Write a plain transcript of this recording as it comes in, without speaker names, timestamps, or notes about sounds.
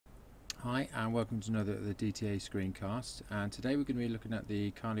Hi and welcome to another of the DTA screencast, and today we're going to be looking at the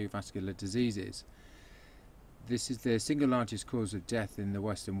cardiovascular diseases. This is the single largest cause of death in the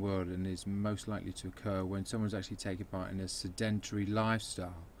Western world and is most likely to occur when someone's actually taking part in a sedentary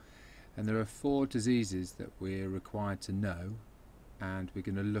lifestyle. And there are 4 diseases that we're required to know, and we're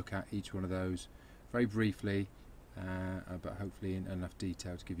going to look at each one of those very briefly, but hopefully in enough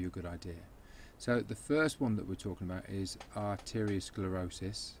detail to give you a good idea. So the first one that we're talking about is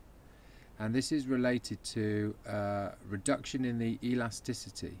arteriosclerosis. And this is related to reduction in the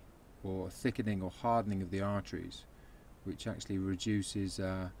elasticity or thickening or hardening of the arteries, which actually reduces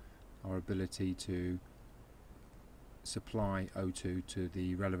our ability to supply O2 to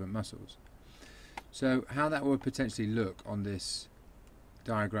the relevant muscles. So how that would potentially look on this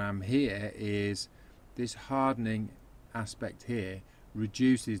diagram here is this hardening aspect here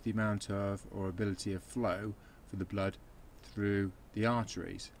reduces the amount of or ability of flow for the blood through the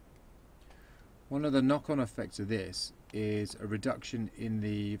arteries. One of the knock-on effects of this is a reduction in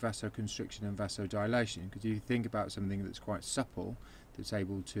the vasoconstriction and vasodilation, because you think about something that's quite supple, that's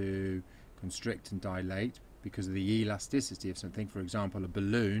able to constrict and dilate because of the elasticity of something, for example a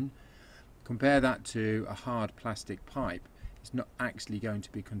balloon. Compare that to a hard plastic pipe. It's not actually going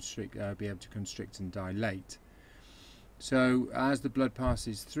to be able to constrict and dilate. So as the blood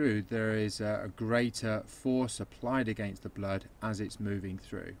passes through, there is a greater force applied against the blood as it's moving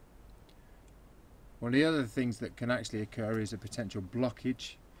through. One of the other things that can actually occur is a potential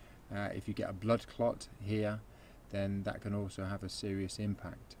blockage. If you get a blood clot here, then that can also have a serious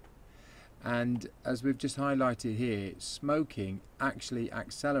impact. And as we've just highlighted here, smoking actually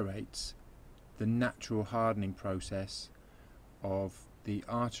accelerates the natural hardening process of the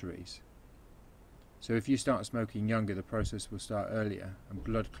arteries. So if you start smoking younger, the process will start earlier, and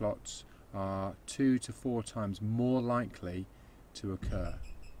blood clots are 2 to 4 times more likely to occur.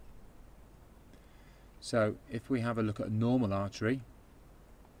 So if we have a look at a normal artery,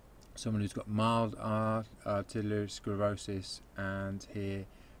 someone who's got mild arteriosclerosis and here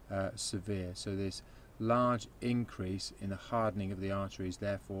severe, so this large increase in the hardening of the arteries,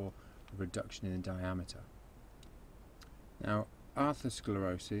 therefore a reduction in the diameter. Now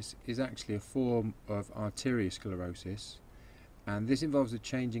atherosclerosis is actually a form of arteriosclerosis, and this involves a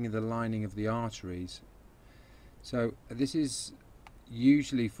changing of the lining of the arteries. So this is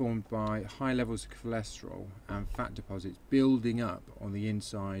usually formed by high levels of cholesterol and fat deposits building up on the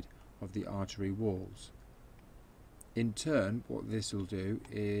inside of the artery walls. In turn, what this will do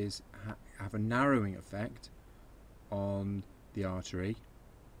is have a narrowing effect on the artery,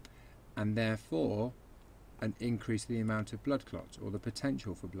 and therefore an increase in the amount of blood clots, or the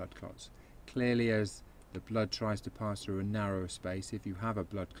potential for blood clots. Clearly, as the blood tries to pass through a narrower space, if you have a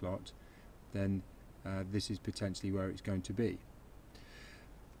blood clot, then this is potentially where it's going to be.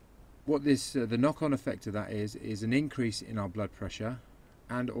 What the knock-on effect of that is an increase in our blood pressure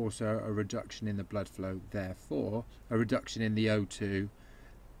and also a reduction in the blood flow, therefore a reduction in the O2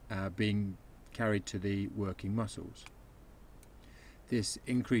 being carried to the working muscles. This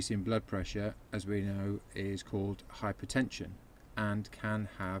increase in blood pressure, as we know, is called hypertension and can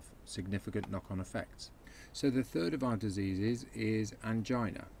have significant knock-on effects. So the third of our diseases is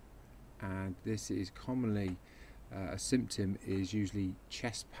angina, and this is commonly a symptom is usually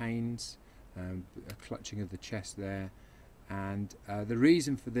chest pains, a clutching of the chest there, and the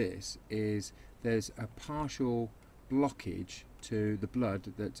reason for this is there's a partial blockage to the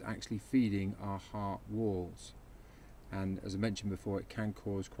blood that's actually feeding our heart walls, and as I mentioned before, it can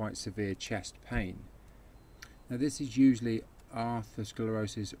cause quite severe chest pain. Now this is usually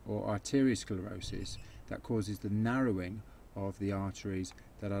atherosclerosis or arteriosclerosis that causes the narrowing of the arteries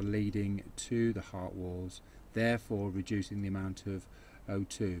that are leading to the heart walls, therefore reducing the amount of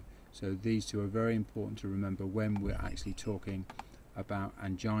O2. So these two are very important to remember when we're actually talking about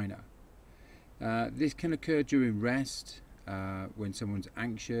angina. This can occur during rest, when someone's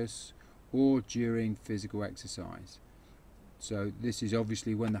anxious, or during physical exercise. So this is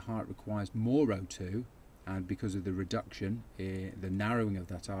obviously when the heart requires more O2, and because of the reduction, the narrowing of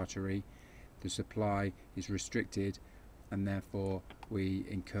that artery, the supply is restricted, and therefore we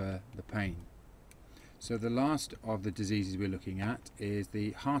incur the pain. So the last of the diseases we're looking at is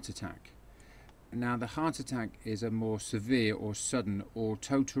the heart attack. Now the heart attack is a more severe or sudden or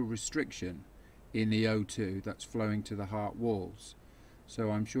total restriction in the O2 that's flowing to the heart walls. So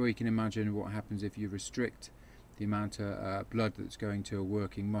I'm sure you can imagine what happens if you restrict the amount of blood that's going to a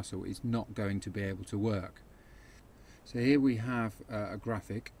working muscle. It's not going to be able to work. So here we have a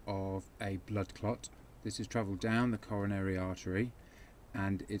graphic of a blood clot. This has travelled down the coronary artery,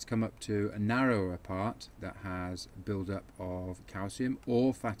 and it's come up to a narrower part that has build-up of calcium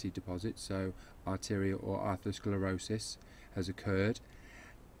or fatty deposits, so arterial or arteriosclerosis has occurred,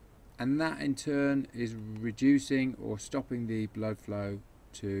 and that in turn is reducing or stopping the blood flow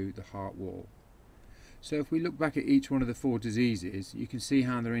to the heart wall. So if we look back at each one of the 4 diseases, you can see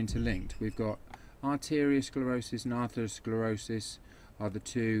how they're interlinked. We've got arteriosclerosis and atherosclerosis are the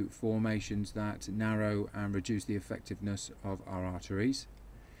 2 formations that narrow and reduce the effectiveness of our arteries.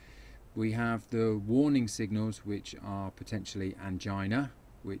 We have the warning signals, which are potentially angina,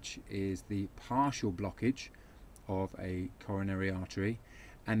 which is the partial blockage of a coronary artery,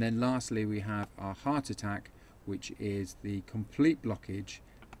 and then lastly we have our heart attack, which is the complete blockage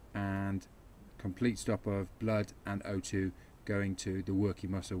and complete stop of blood and O2 going to the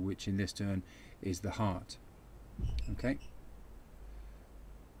working muscle, which in this turn is the heart. Okay,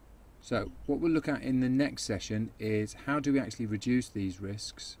 so what we'll look at in the next session is how do we actually reduce these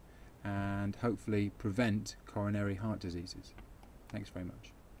risks and hopefully prevent coronary heart diseases. Thanks very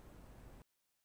much.